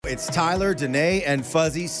It's Tyler, Danae, and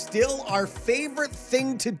Fuzzy. Still, our favorite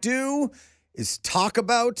thing to do is talk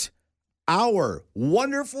about our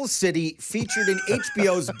wonderful city featured in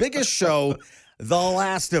HBO's biggest show, The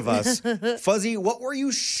Last of Us. Fuzzy, what were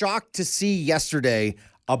you shocked to see yesterday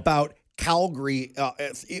about Calgary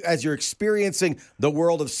as you're experiencing the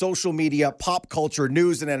world of social media, pop culture,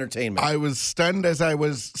 news, and entertainment? I was stunned as I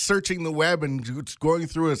was searching the web and going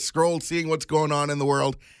through a scroll, seeing what's going on in the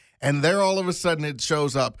world. And there, all of a sudden, it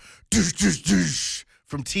shows up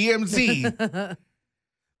from TMZ.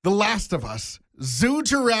 The Last of Us. Zoo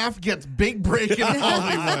giraffe gets big break in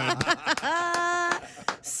Hollywood.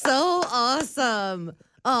 So awesome.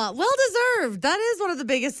 Well deserved. That is one of the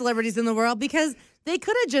biggest celebrities in the world because they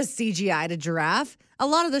could have just CGI'd a giraffe. A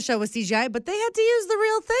lot of the show was CGI, but they had to use the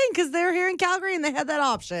real thing because they were here in Calgary and they had that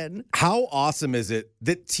option. How awesome is it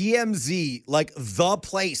that TMZ, like the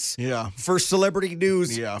place for celebrity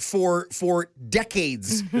news for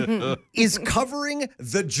decades, is covering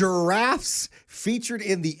the giraffes featured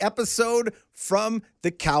in the episode from the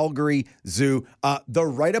Calgary Zoo. The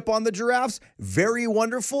write-up on the giraffes, very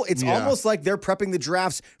wonderful. It's almost like they're prepping the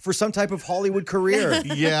giraffes for some type of Hollywood career.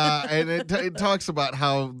 Yeah, and it talks about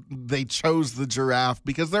how they chose the giraffe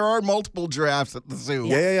because there are multiple giraffes at the zoo.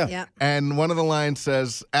 Yeah. And one of the lines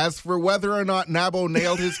says, as for whether or not Nabo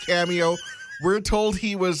nailed his cameo, we're told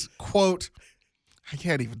he was, quote, I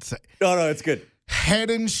can't even say. No, it's good. Head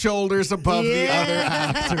and shoulders above the other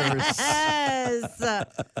actors. Yes.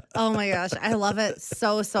 Oh my gosh, I love it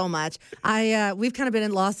so much. We've kind of been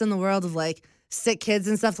lost in the world of like sick kids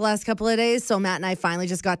and stuff the last couple of days. So Matt and I finally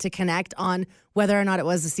just got to connect on whether or not it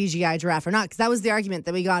was a CGI giraffe or not, because that was the argument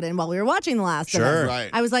that we got in while we were watching The Last of Us. Right.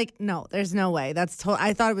 I was like, no, there's no way.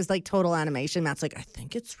 I thought it was like total animation. Matt's like, I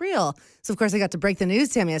think it's real. So of course I got to break the news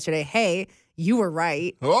to him yesterday. Hey, you were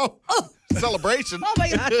right. Oh. Celebration. Oh my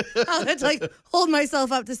God. I had to like hold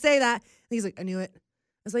myself up to say that. And he's like, I knew it. I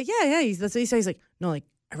was like, yeah. That's what he said. He's like, no, like,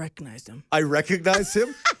 I recognized him. I recognized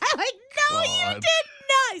him? I'm like, no, God. you did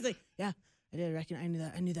not. He's like, yeah, I did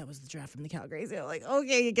recognize. I knew that was the giraffe from the Calgary Zoo. Like,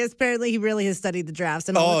 okay, I guess apparently he really has studied the giraffes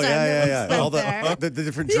and all the time. Yeah. All the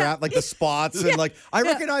different giraffe, like the spots, and like I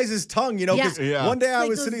recognize his tongue, because one day I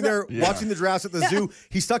was sitting there watching the giraffes at the zoo.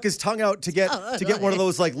 He stuck his tongue out to get one of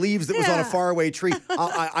those like leaves that was on a faraway tree.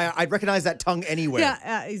 I'd recognize that tongue anywhere.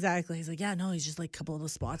 Yeah, exactly. He's like, yeah, no, he's just like a couple of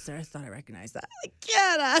those spots there. I thought I recognized that. Like,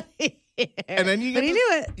 get out of here. And then he knew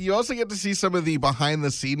it. You also get to see some of the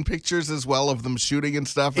behind-the-scene pictures as well of them shooting and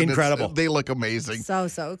stuff. And incredible. They look amazing. So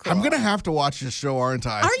cool. I'm going to have to watch this show, aren't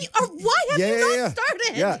I? Are you? Why have you not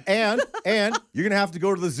started? Yeah, and you're going to have to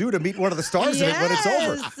go to the zoo to meet one of the stars of it when it's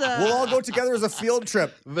over. We'll all go together as a field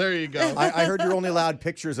trip. There you go. I heard you're only allowed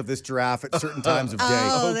pictures of this giraffe at certain times of day.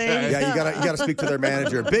 Oh, there you go. You gotta speak to their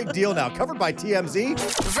manager. Big deal now. Covered by TMZ.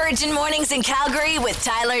 Virgin Mornings in Calgary with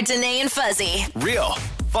Tyler, Danae, and Fuzzy. Real,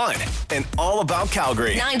 fun, and all about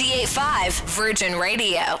Calgary. 98.5 Virgin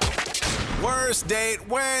Radio. Worst Date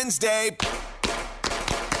Wednesday.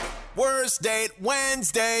 Worst Date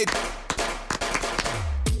Wednesday.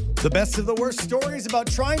 The best of the worst stories about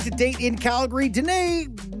trying to date in Calgary. Danae,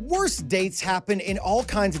 worst dates happen in all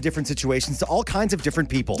kinds of different situations to all kinds of different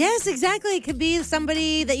people. Yes, exactly. It could be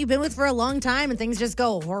somebody that you've been with for a long time and things just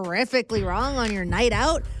go horrifically wrong on your night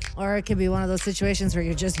out. Or it could be one of those situations where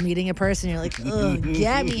you're just meeting a person and you're like, ugh,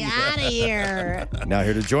 get me out of here. Now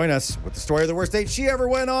here to join us with the story of the worst date she ever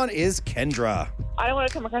went on is Kendra. I don't want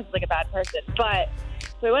to come across as like a bad person, but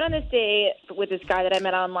so I went on this date with this guy that I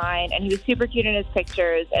met online, and he was super cute in his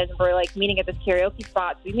pictures, and we're like meeting at this karaoke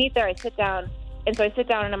spot. So we meet there, I sit down, and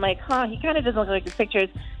I'm like, he kind of doesn't look like his pictures.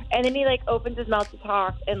 And then he like opens his mouth to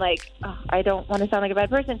talk, and like, I don't want to sound like a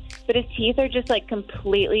bad person, but his teeth are just like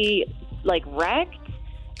completely like wrecked.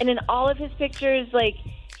 And in all of his pictures, like,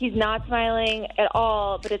 he's not smiling at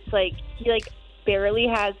all, but it's like he like barely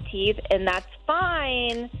has teeth, and that's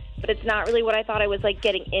fine, but it's not really what I thought I was like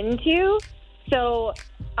getting into. So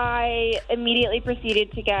I immediately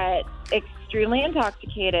proceeded to get extremely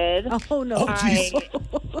intoxicated. Oh, no.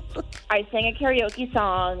 I sang a karaoke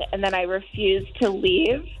song, and then I refused to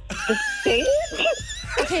leave the stage.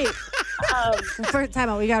 Okay. First time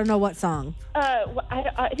out, we got to know what song. I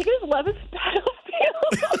think it was Love is Battlefield.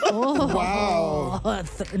 Oh, wow.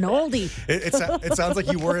 An oldie. It sounds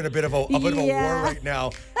like you were in a bit of a war right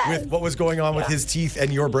now with what was going on with his teeth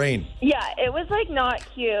and your brain. Yeah, it was like not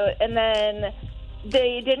cute. And then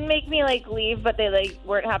they didn't make me like leave, but they like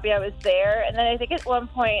weren't happy I was there. And then I think at one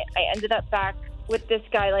point I ended up back with this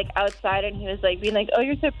guy like outside, and he was like being like, "Oh,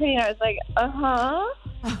 you're so pretty." And I was like,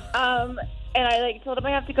 and I like told him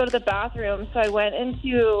I have to go to the bathroom. So I went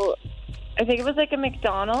into, I think it was like a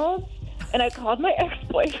McDonald's. And I called my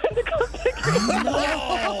ex-boyfriend to come pick me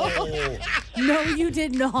up. No, you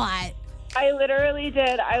did not. I literally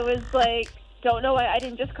did. I was like, don't know why I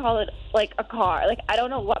didn't just call it like a car. Like, I don't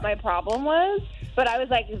know what my problem was, but I was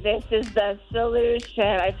like, this is the solution.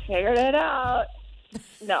 I figured it out.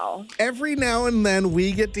 No. Every now and then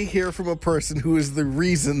we get to hear from a person who is the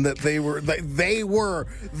reason that they were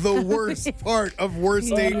the worst part of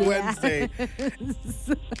Worst Date Wednesday.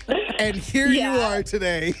 And here you are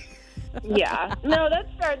today. Yeah. No, that's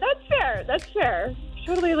fair. That's fair.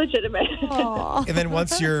 Totally legitimate. And then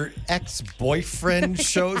once your ex-boyfriend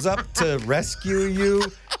shows up to rescue you,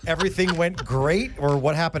 everything went great? Or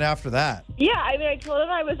what happened after that? Yeah, I mean, I told him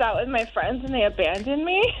I was out with my friends and they abandoned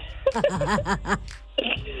me.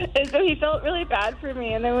 And so he felt really bad for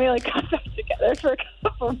me, and then we like got back together for a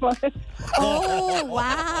couple months. Oh,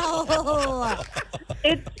 wow.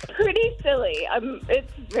 It's pretty silly.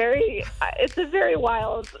 It's a very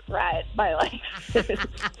wild ride, my life.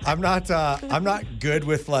 I'm not good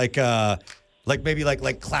with like maybe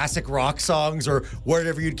like classic rock songs or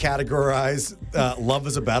whatever you'd categorize Love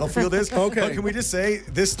as a Battlefield is. Okay. But can we just say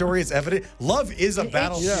this story is evident? Love is a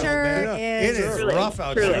battlefield, sure man. is. It is Truly, rough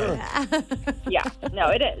out truly. there. Yeah, no,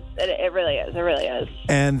 it is. It really is. It really is.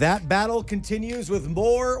 And that battle continues with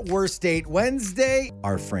more Worst Date Wednesday.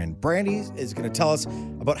 Our friend Brandy is going to tell us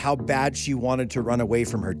about how bad she wanted to run away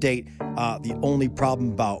from her date. The only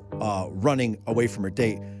problem about running away from her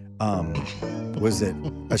date was that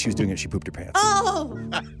as she was doing it, she pooped her pants. Oh.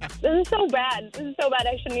 This is so bad.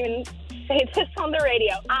 I shouldn't even say this on the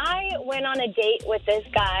radio. I went on a date with this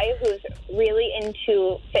guy who's really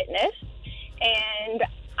into fitness, and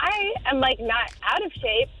I am like not out of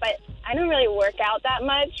shape, but I don't really work out that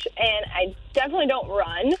much, and I definitely don't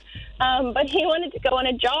run. But he wanted to go on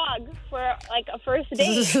a jog for like a first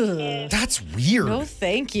date. And, That's weird. No,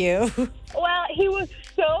 thank you. well, he was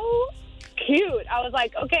so cute. I was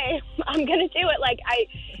like, okay, I'm going to do it. Like, I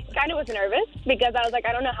kind of was nervous because I was like,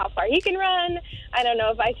 I don't know how far he can run. I don't know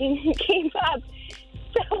if I can keep up.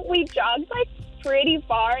 So we jogged like pretty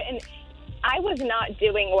far, and I was not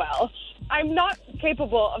doing well. I'm not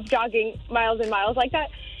capable of jogging miles and miles like that.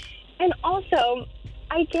 And also,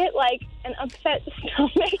 I get like an upset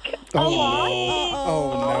stomach a lot.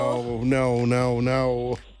 Oh,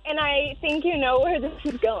 no. And I think you know where this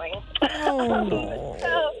is going. Oh.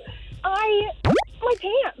 So my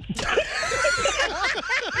pants.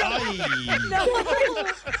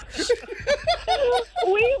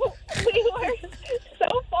 We were so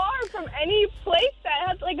far from any place that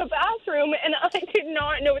had like a bathroom, and I did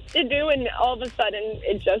not know what to do. And all of a sudden,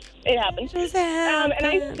 it happened. Just And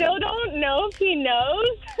I still don't know if he knows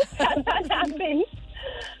that happened.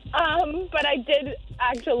 But I did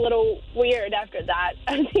act a little weird after that,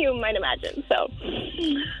 as you might imagine. So,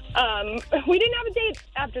 we didn't have a date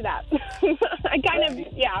after that. I didn't.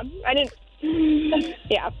 Yeah.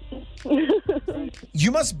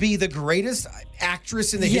 You must be the greatest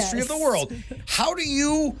actress in the history of the world. How do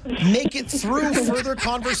you make it through further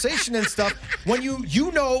conversation and stuff when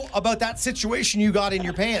you know about that situation you got in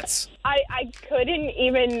your pants? I couldn't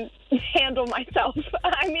even handle myself.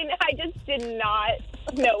 I mean, I just did not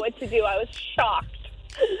know what to do. I was shocked.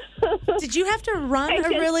 Did you have to run a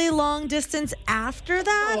really long distance after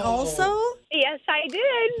that also? Yes, I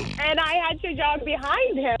did. And I had to jog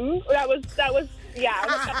behind him. That was Yes.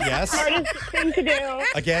 the smartest thing to do.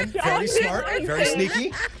 Again, very smart, very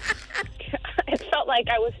sneaky. It felt like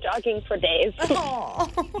I was jogging for days.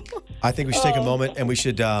 I think we should take a moment and we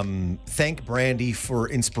should thank Brandy for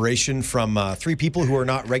inspiration from three people who are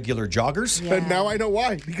not regular joggers. And now I know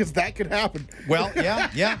why, because that could happen. Well,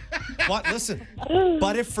 yeah. But listen,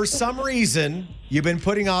 but if for some reason you've been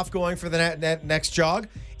putting off going for the next jog,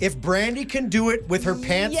 if Brandy can do it with her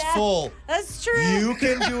pants full, That's true. you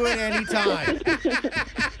can do it anytime.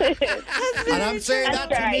 And I'm saying that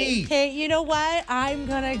to me. Hey, you know what? I'm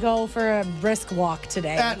going to go for a brisk walk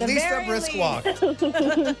today. At the least a very brisk least. walk.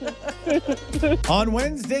 On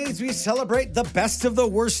Wednesdays, we celebrate the best of the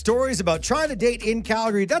worst stories about trying to date in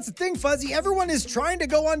Calgary. That's the thing, Fuzzy. Everyone is trying to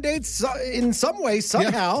go on dates in some way,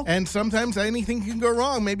 somehow. Yeah. And sometimes anything can go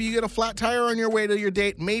wrong. Maybe you get a flat tire on your way to your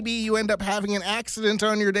date. Maybe you end up having an accident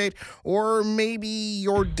on your date. Or maybe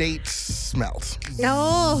your date smells.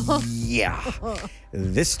 No. Yeah.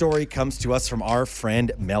 This story comes to us from our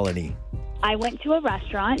friend Melanie. I went to a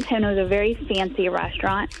restaurant, and it was a very fancy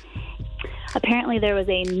restaurant. Apparently, there was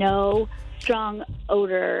a no strong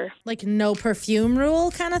odor. Like no perfume rule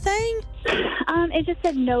kind of thing? It just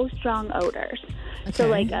said no strong odors. So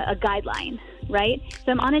like a guideline, right?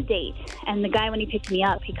 So I'm on a date, and the guy, when he picked me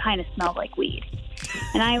up, he kind of smelled like weed.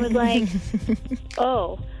 And I was like,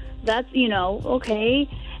 oh, that's, okay.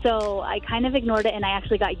 So I kind of ignored it, and I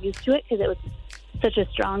actually got used to it because it was such a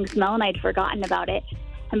strong smell, and I'd forgotten about it.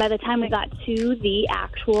 And by the time we got to the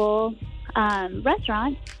actual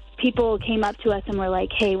restaurant, people came up to us and were like,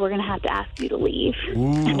 hey, we're going to have to ask you to leave.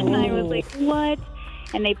 And I was like, what?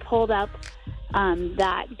 And they pulled up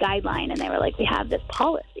that guideline, and they were like, we have this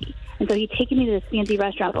policy. And so he'd taken me to this fancy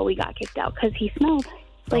restaurant, but we got kicked out because he smelled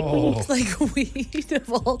like weed. It's like weed of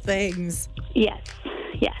all things. Yes.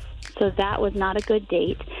 So that was not a good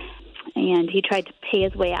date. And he tried to pay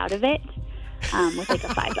his way out of it with like a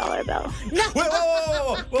 $5 bill.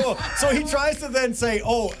 Whoa. So he tries to then say,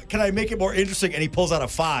 oh, can I make it more interesting? And he pulls out a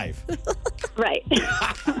 5. Right.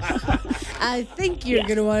 I think you're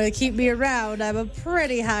going to want to keep me around. I'm a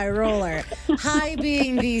pretty high roller. High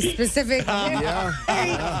being the specific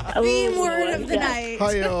theme word of the night.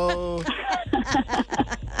 Hi-yo.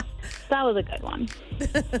 That was a good one.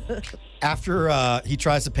 After he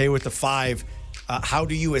tries to pay with the 5, how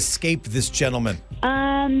do you escape this gentleman?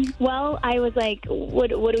 Well, I was like, what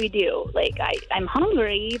do we do? Like, I'm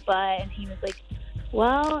hungry, but he was like,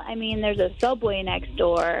 well, I mean, there's a Subway next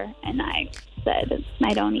door. And I said,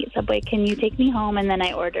 I don't eat Subway. Can you take me home? And then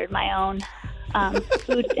I ordered my own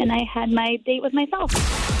food, and I had my date with myself.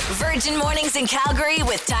 Virgin Mornings in Calgary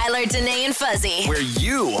with Tyler, Danae, and Fuzzy. Where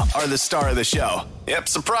you are the star of the show. Yep,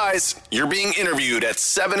 surprise. You're being interviewed at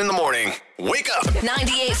 7 in the morning. Wake up.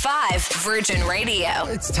 98.5 Virgin Radio.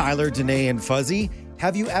 It's Tyler, Danae, and Fuzzy.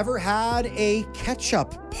 Have you ever had a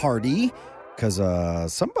catch-up party? Because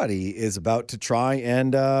somebody is about to try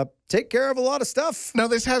and take care of a lot of stuff. Now,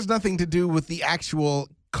 this has nothing to do with the actual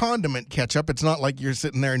condiment ketchup. It's not like you're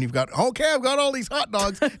sitting there and you've got, okay, I've got all these hot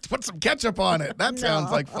dogs. Let's put some ketchup on it. That sounds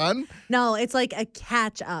like fun. No, it's like a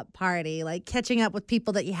catch-up party, like catching up with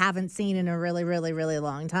people that you haven't seen in a really, really, really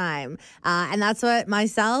long time. And that's what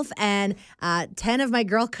myself and 10 of my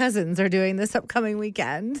girl cousins are doing this upcoming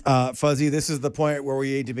weekend. Fuzzy, this is the point where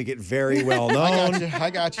we need to make it very well known. I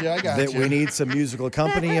got you. That we need some musical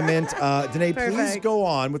accompaniment. Danae, please Perfect. go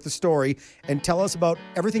on with the story and tell us about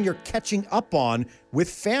everything you're catching up on with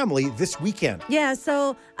family this weekend. Yeah,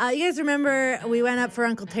 so you guys remember we went up for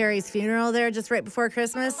Uncle Terry's funeral there just right before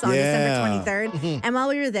Christmas on December 23rd. And while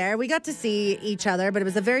we were there, we got to see each other, but it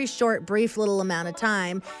was a very short, brief little amount of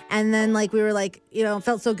time. And then we were like,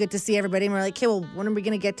 felt so good to see everybody. And we're like, okay, well, when are we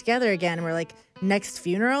going to get together again? And we're like, next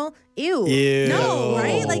funeral? Ew. No,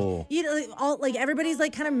 right? Like, everybody's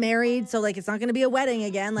like kind of married. So like, it's not going to be a wedding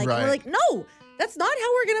again. Like, Right. we're like, no. That's not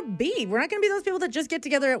how we're going to be. We're not going to be those people that just get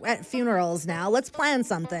together at funerals now. Let's plan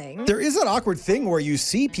something. There is that awkward thing where you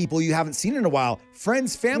see people you haven't seen in a while,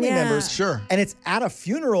 friends, family members. Sure. And it's at a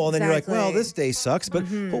funeral, and then you're like, well, Exactly. this day sucks, but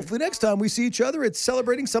hopefully next time we see each other, it's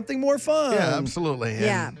celebrating something more fun. Yeah, absolutely.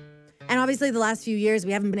 Yeah. And obviously the last few years,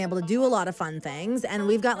 we haven't been able to do a lot of fun things. And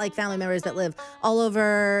we've got like family members that live all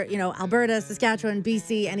over, Alberta, Saskatchewan,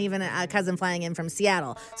 BC, and even a cousin flying in from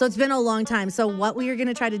Seattle. So it's been a long time. So what we are going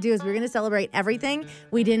to try to do is we're going to celebrate everything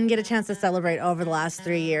we didn't get a chance to celebrate over the last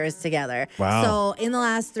 3 years together. Wow. So in the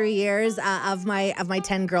last 3 years of my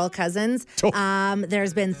 10 girl cousins,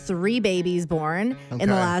 there's been 3 babies born in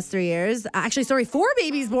the last 3 years. Actually, 4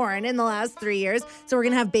 babies born in the last 3 years. So we're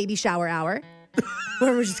going to have baby shower hour.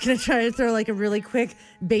 Where we're just gonna try to throw like a really quick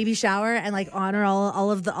baby shower and like honor all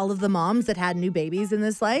of the moms that had new babies in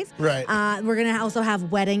this life. Right. We're gonna also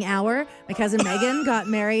have wedding hour. My cousin Megan got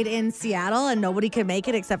married in Seattle and nobody could make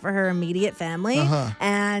it except for her immediate family.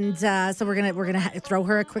 And so we're gonna throw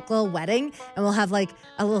her a quick little wedding, and we'll have like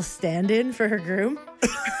a little stand-in for her groom.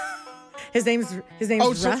 His name's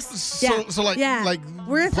Russ. So like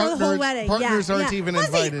we're gonna throw the whole wedding. Partners aren't even Fuzzy,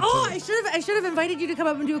 invited. I should have invited you to come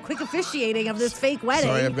up and do a quick officiating of this fake wedding.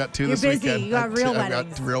 Sorry, I've got 2 You're this busy. weekend. You got real I've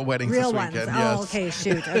weddings. got real weddings Real this ones. weekend. Oh, Yes. okay,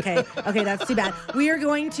 shoot. Okay, that's too bad. We are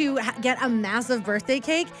going to get a massive birthday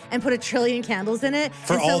cake and put 1 trillion candles in it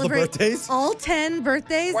For and all the celebrate birthdays? all 10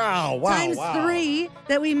 birthdays. Wow, times wow. 3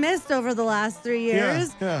 that we missed over the last 3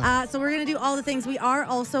 years. Yeah. So we're gonna do all the things. We are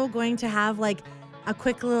also going to have like a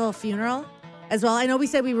quick little funeral as well. I know we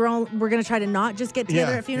said we're going to try to not just get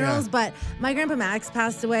together Yeah, at funerals, but my grandpa Max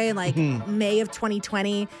passed away in like May of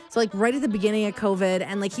 2020. So like right at the beginning of COVID,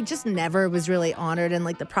 and like he just never was really honored in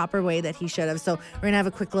like the proper way that he should have. So we're going to have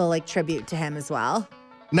a quick little like tribute to him as well.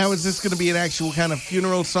 Now, is this going to be an actual kind of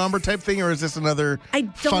funeral somber type thing, or is this another I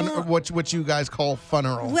fun, don't- what you guys call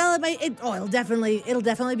funeral? Well, it'll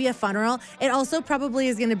definitely be a funeral. It also probably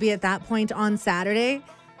is going to be at that point on Saturday,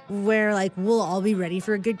 where like we'll all be ready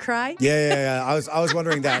for a good cry. Yeah. I was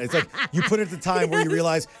wondering that. It's like you put it at the time where you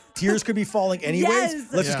realize tears could be falling anyways. Yes.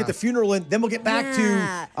 Let's just get the funeral in. Then we'll get back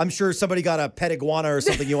Yeah. to, I'm sure somebody got a pet iguana or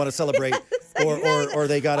something you want to celebrate or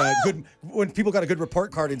they got a good, when people got a good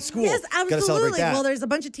report card in school. Yes, Gotta celebrate absolutely. that. Well, there's a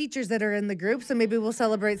bunch of teachers that are in the group, so maybe we'll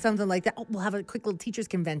celebrate something like that. Oh, we'll have a quick little teachers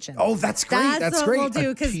convention. Oh, that's great. That's what great. we'll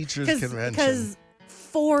do A teachers convention. because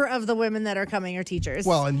 4 of the women that are coming are teachers.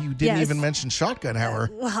 Well, and you didn't Yes. even mention shotgun hour.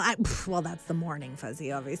 Well, that's the morning,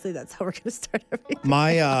 Fuzzy. Obviously, that's how we're going to start everything.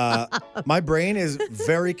 My brain is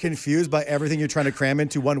very confused by everything you're trying to cram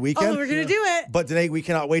into one weekend. Oh, we're going to do it. But today we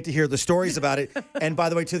cannot wait to hear the stories about it. And by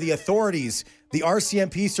the way, to the authorities, the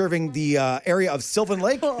RCMP serving the area of Sylvan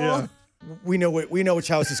Lake. Yeah. We know which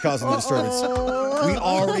house is causing the disturbance. We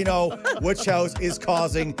already know which house is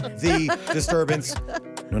causing the disturbance.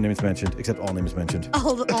 No names mentioned, except all names mentioned.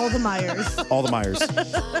 All the Myers. All the Myers.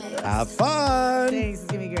 Have fun. Thanks.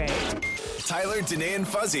 It's going to be great. Tyler, Danae, and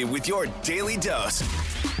Fuzzy with your daily dose.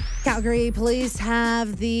 Calgary police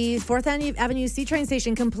have the 4th Avenue C train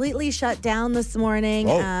station completely shut down this morning.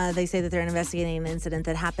 Oh. They say that they're investigating an incident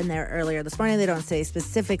that happened there earlier this morning. They don't say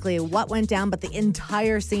specifically what went down, but the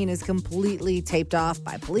entire scene is completely taped off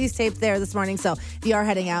by police tape there this morning. So if you are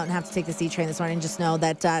heading out and have to take the C train this morning, just know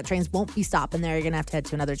that trains won't be stopping there. You're going to have to head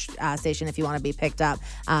to another station if you want to be picked up.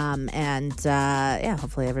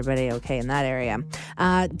 Hopefully everybody okay in that area.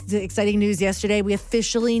 The exciting news yesterday, we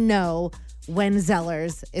officially know when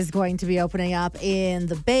Zellers is going to be opening up in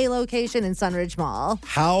the Bay location in Sunridge Mall.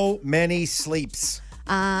 How many sleeps?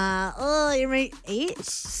 You're right. 8?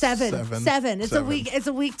 7. 7. It's a week. It's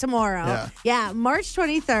a week tomorrow. Yeah. March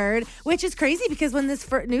 23rd, which is crazy because when this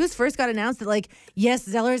news first got announced that, like, yes,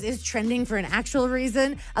 Zellers is trending for an actual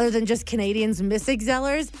reason other than just Canadians missing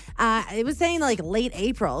Zellers, it was saying like late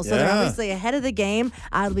April. So they're obviously ahead of the game.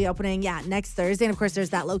 It'll be opening, next Thursday. And of course, there's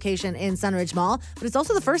that location in Sunridge Mall. But it's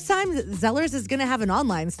also the first time that Zellers is going to have an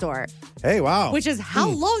online store. Hey, wow. Which is how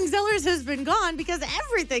long Zellers has been gone because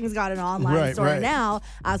everything's got an online store now.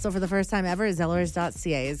 So for the first time ever,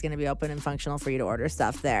 Zellers.ca is going to be open and functional for you to order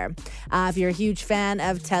stuff there. If you're a huge fan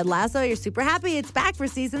of Ted Lasso, you're super happy it's back for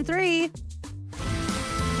season 3.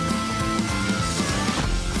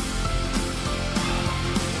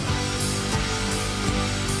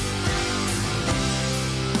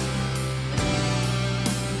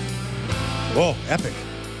 Whoa, epic.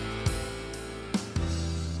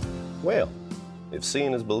 Well, if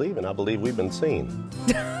seeing is believing, I believe we've been seen.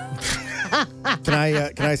 Can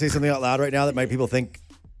I say something out loud right now that might people think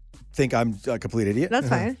I'm a complete idiot? That's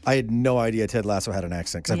fine. I had no idea Ted Lasso had an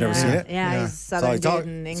accent because I've never seen it. Yeah, he's Southern dude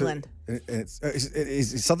in England. Is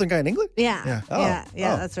he a Southern guy in England? Yeah. Oh.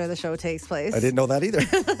 That's where the show takes place. I didn't know that either.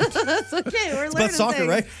 That's okay. We're learning about soccer, things.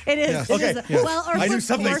 right? It is. Yeah. It Okay. is. Yeah. Well, or, I knew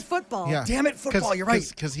something. or football. Yeah. Damn it, football. You're right.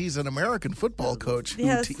 Because he's an American football coach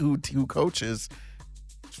Yes. who coaches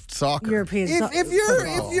soccer. European If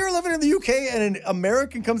you're living in the UK and an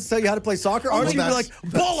American comes to tell you how to play soccer, aren't you gonna be like,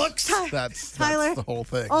 bollocks? That's Tyler. the whole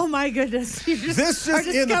thing. Oh my goodness. You This are just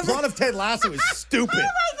in the discovering- plot of Ted Lasso is stupid. Oh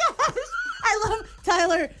my gosh. I love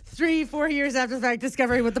Tyler 3-4 years after the fact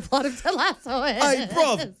discovering what the plot of Ted Lasso is. Hey,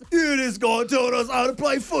 bruv, it is going to tell us how to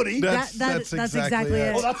play footy. That's exactly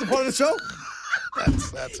it. Oh, that's the part of the show?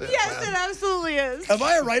 That's it. Yes, man. it absolutely is. Am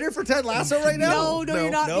I a writer for Ted Lasso right now? No,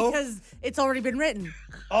 you're not No? because it's already been written.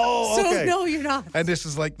 Oh, So okay. no, you're not. And this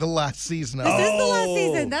is like the last season of This it. is the last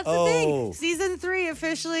season. That's the Oh. thing. Season 3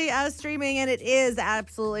 officially streaming, and it is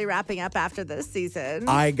absolutely wrapping up after this season.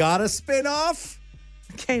 I got a spin-off.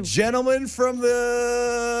 Okay. Gentleman from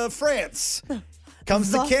the France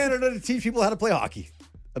comes to Love- Canada to teach people how to play hockey.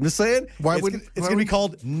 I'm just saying. Why it's would- gonna, why it's gonna be would-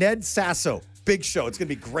 called Ned Sasso. Big show. It's gonna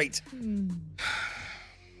be great.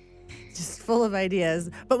 Just full of ideas.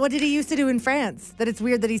 But what did he used to do in France? That it's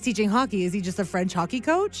weird that he's teaching hockey. Is he just a French hockey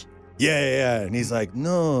coach? Yeah. And he's like,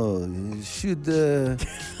 no, you should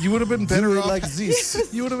You would have been do better it off like this.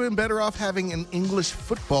 You would have been better off having an English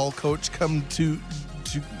football coach come to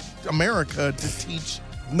America to teach.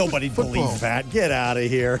 Nobody Football. believes that. Get out of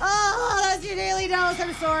here. Oh, that's your daily dose.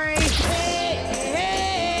 I'm sorry.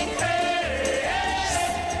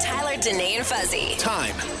 Tyler, Danae, and Fuzzy.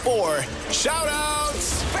 Time for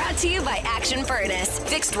shout-outs. Brought to you by Action Furnace.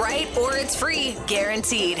 Fixed right or it's free.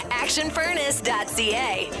 Guaranteed.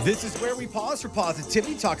 ActionFurnace.ca. This is where we pause for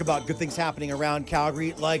positivity, talk about good things happening around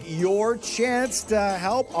Calgary, like your chance to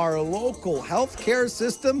help our local healthcare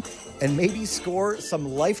system and maybe score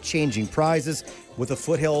some life-changing prizes with the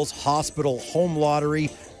Foothills Hospital Home Lottery,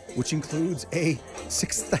 which includes a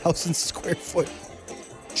 6,000 square foot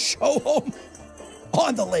show home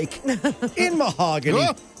on the lake in Mahogany.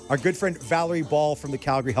 Oh. Our good friend Valerie Ball from the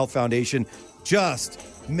Calgary Health Foundation just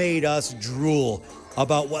made us drool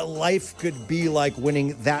about what life could be like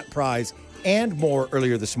winning that prize and more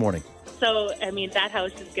earlier this morning. So, I mean, that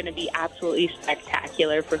house is going to be absolutely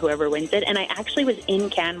spectacular for whoever wins it. And I actually was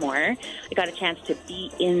in Canmore. I got a chance to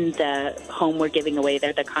be in the home we're giving away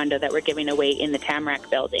there, the condo that we're giving away in the Tamarack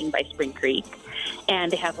building by Spring Creek.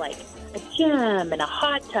 And they have like a gym and a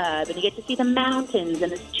hot tub, and you get to see the mountains,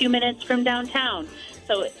 and it's 2 minutes from downtown.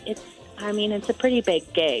 So it's a pretty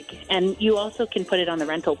big gig. And you also can put it on the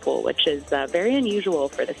rental pool, which is very unusual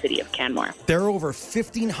for the city of Canmore. There are over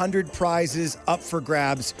 1,500 prizes up for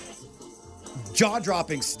grabs.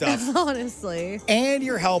 Jaw-dropping stuff. Honestly. And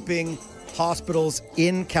you're helping hospitals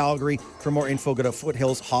in Calgary. For more info, go to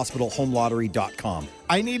foothillshospitalhomelottery.com.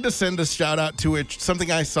 I need to send a shout out to something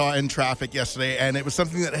I saw in traffic yesterday, and it was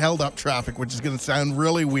something that held up traffic, which is going to sound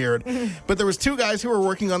really weird. But there was two guys who were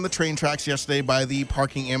working on the train tracks yesterday by the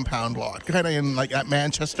parking impound lot, kind of in like that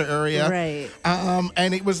Manchester area. Right.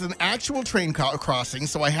 And it was an actual train crossing,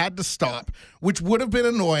 so I had to stop, which would have been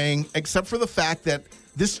annoying, except for the fact that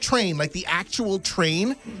this train, like the actual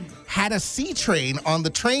train, had a C train on the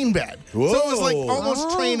train bed. Whoa. So it was like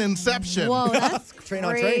almost train inception. Whoa, that's Train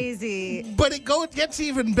on train. crazy. But it gets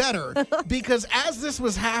even better because as this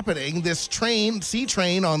was happening, this C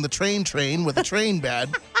train on the train with a train bed,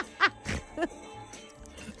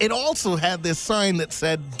 it also had this sign that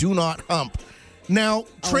said, "Do not hump." Now,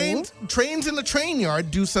 trains in the train yard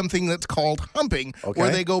do something that's called humping,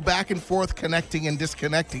 where they go back and forth connecting and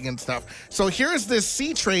disconnecting and stuff. So here's this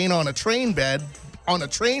C train on a train bed, on a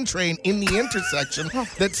train in the intersection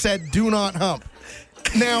that said, "Do not hump."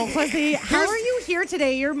 Now, Fuzzy, how are you here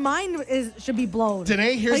today? Your mind should be blown.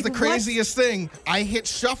 Today, here's Like, the craziest thing. I hit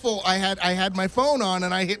shuffle. I had my phone on,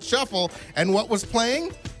 and I hit shuffle, and what was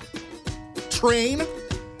playing? Train.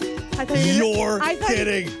 I thought you were You're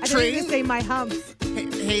kidding. I thought you were going to say my humps.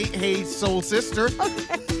 Hey, soul sister.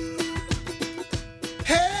 Okay.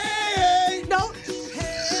 Hey. No.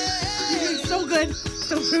 You're doing so good.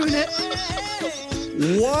 Don't ruin it.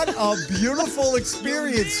 What a beautiful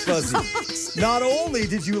experience, Fuzzy. Not only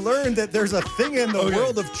did you learn that there's a thing in the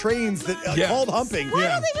world of trains that called humping. Why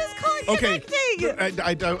don't they just call it connecting?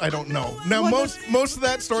 I don't know. Now, most of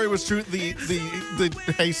that story was true. The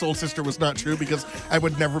Hey Soul Sister was not true because I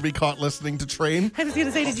would never be caught listening to Train. I was going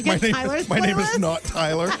to say, did you get Tyler's My name is playlist? not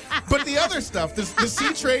Tyler. But the other stuff, the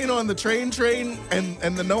C train on the train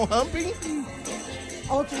and the no humping.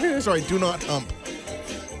 All true. Sorry, do not hump.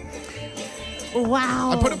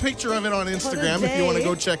 Wow. I put a picture of it on Instagram if you want to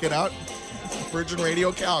go check it out. Virgin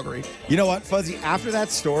Radio Calgary. You know what, Fuzzy? After that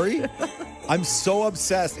story, I'm so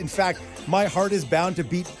obsessed. In fact, my heart is bound to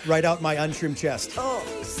beat right out my untrimmed chest. Oh.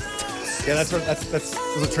 Yeah, that's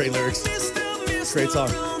those are train lyrics. Great song.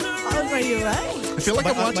 Oh, are you right? I feel like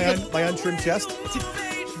I'm watching my untrimmed chest.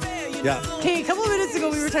 Yeah. Okay, a couple of minutes ago,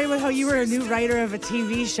 we were talking about how you were a new writer of a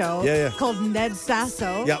TV show called Ned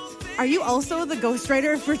Sasso. Yep. Are you also the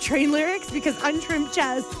ghostwriter for train lyrics? Because untrimmed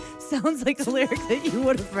chest sounds like a lyric that you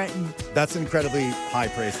would have written. That's incredibly high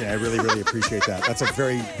praise, and I really, really appreciate that. That's a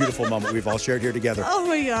very beautiful moment we've all shared here together. Oh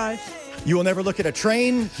my gosh. You will never look at a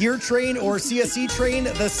train, hear train, or see a C train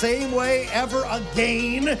the same way ever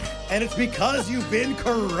again, and it's because you've been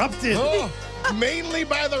corrupted. Oh, mainly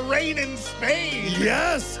by the rain in Spain.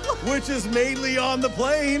 Yes, which is mainly on the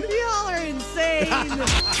plane. Y'all are insane.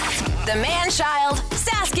 The man-child,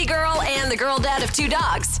 Sasky girl, and the girl dad of 2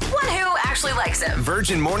 dogs. One who actually likes him.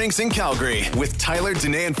 Virgin Mornings in Calgary with Tyler,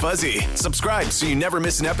 Danae, and Fuzzy. Subscribe so you never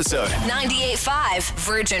miss an episode. 98.5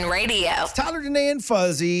 Virgin Radio. Tyler, Danae, and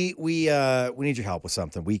Fuzzy, we need your help with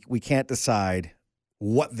something. We can't decide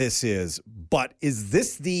what this is, but is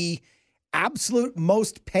this the absolute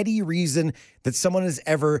most petty reason that someone has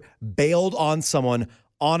ever bailed on someone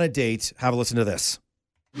on a date? Have a listen to this.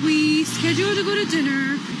 We scheduled to go to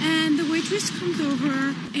dinner, and the waitress comes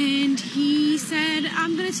over, and he said,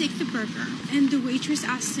 "I'm gonna take the burger." And the waitress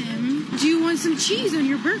asked him, "Do you want some cheese on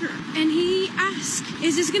your burger?" And he asked,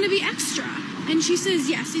 "Is this gonna be extra?" And she says,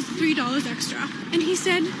 "Yes, it's $3 extra." And he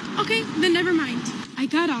said, "Okay, then never mind." I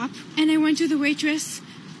got up, and I went to the waitress,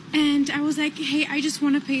 and I was like, "Hey, I just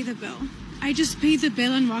want to pay the bill." I just paid the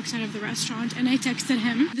bill and walked out of the restaurant, and I texted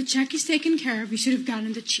him, "The check is taken care of. You should have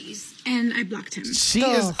gotten the cheese." And I blocked him. She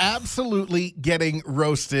is absolutely getting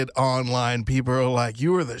roasted online. People are like,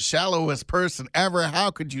 "You are the shallowest person ever. How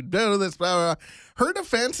could you do this?" Blah, blah, blah. Her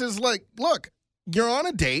defense is like, look, you're on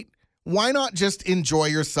a date. Why not just enjoy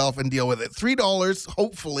yourself and deal with it? $3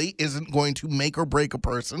 hopefully isn't going to make or break a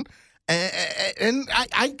person. And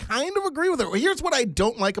I kind of agree with her. Here's what I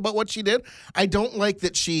don't like about what she did. I don't like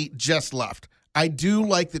that she just left. I do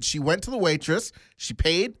like that she went to the waitress, she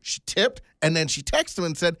paid, she tipped, and then she texted him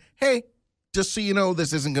and said, "Hey, just so you know,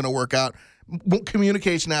 this isn't going to work out."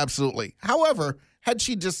 Communication, absolutely. However, had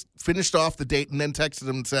she just finished off the date and then texted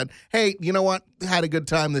him and said, hey, you know what? Had a good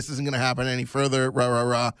time. This isn't going to happen any further. Rah, rah,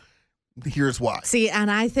 rah. Here's why. See,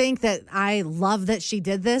 and I think that I love that she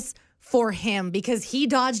did this for him because he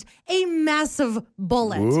dodged a massive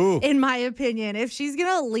bullet, in my opinion. If she's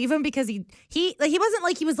gonna leave him because he wasn't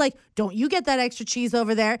like he was like, don't you get that extra cheese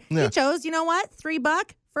over there. Yeah. He chose, you know what,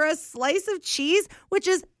 $3 for a slice of cheese, which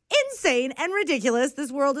is insane and ridiculous.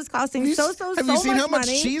 This world is costing so much money. Have you seen how much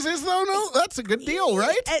cheese is, though? No, that's a good deal,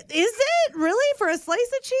 right? Is it really for a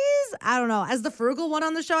slice of cheese? I don't know. As the frugal one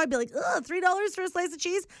on the show, I'd be like, ugh, $3 for a slice of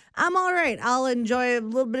cheese? I'm all right. I'll enjoy a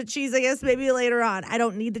little bit of cheese, I guess, maybe later on. I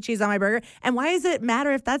don't need the cheese on my burger. And why does it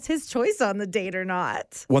matter if that's his choice on the date or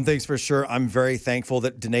not? One thing's for sure, I'm very thankful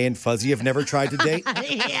that Danae and Fuzzy have never tried to date.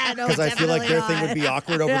 Yeah, no, Because I feel like their definitely thing would be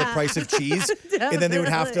awkward over the price of cheese. And then they would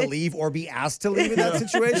have to leave or be asked to leave in that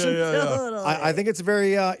situation. Totally. I think it's a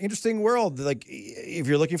very interesting world. Like, if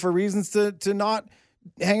you're looking for reasons to not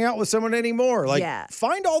hang out with someone anymore, like,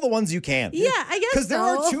 find all the ones you can. Yeah, I guess Because there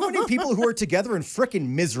are too many people who are together and freaking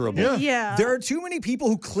miserable. Yeah. There are too many people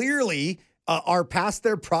who clearly are past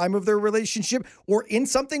their prime of their relationship or in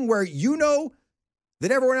something where you know that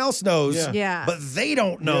everyone else knows, but they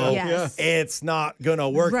don't know. Yes. It's not going to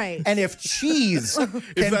work. Right. And if cheese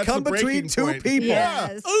can come between two people.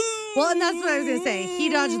 Yes. Well, and that's what I was going to say. He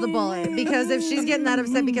dodged the bullet because if she's getting that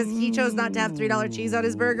upset because he chose not to have $3 cheese on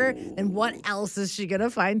his burger, then what else is she going to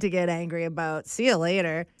find to get angry about? See you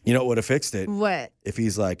later. You know what would have fixed it? What? If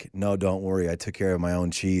he's like, no, don't worry. I took care of my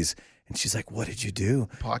own cheese. And she's like, what did you do?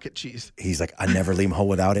 Pocket cheese. He's like, I never leave home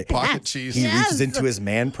without it. Pocket cheese. He reaches into his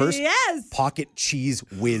man purse. Yes. Pocket cheese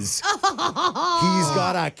whiz. He's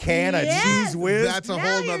got a can of cheese whiz. That's a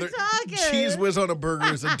whole nother. Cheese whiz on a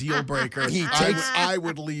burger is a deal breaker. I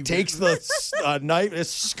would leave. Takes the knife, and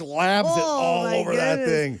slabs it all over that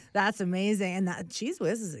thing. That's amazing. And that cheese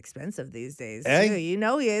whiz is expensive these days, Hey. too. You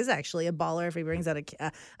know he is actually a baller if he brings out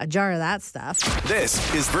a jar of that stuff.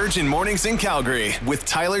 This is Virgin Mornings in Calgary with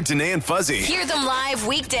Tyler, Danae, and Fuzzy. Hear them live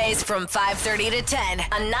weekdays from 5:30 to 10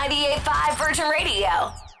 on 98.5 Virgin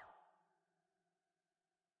Radio.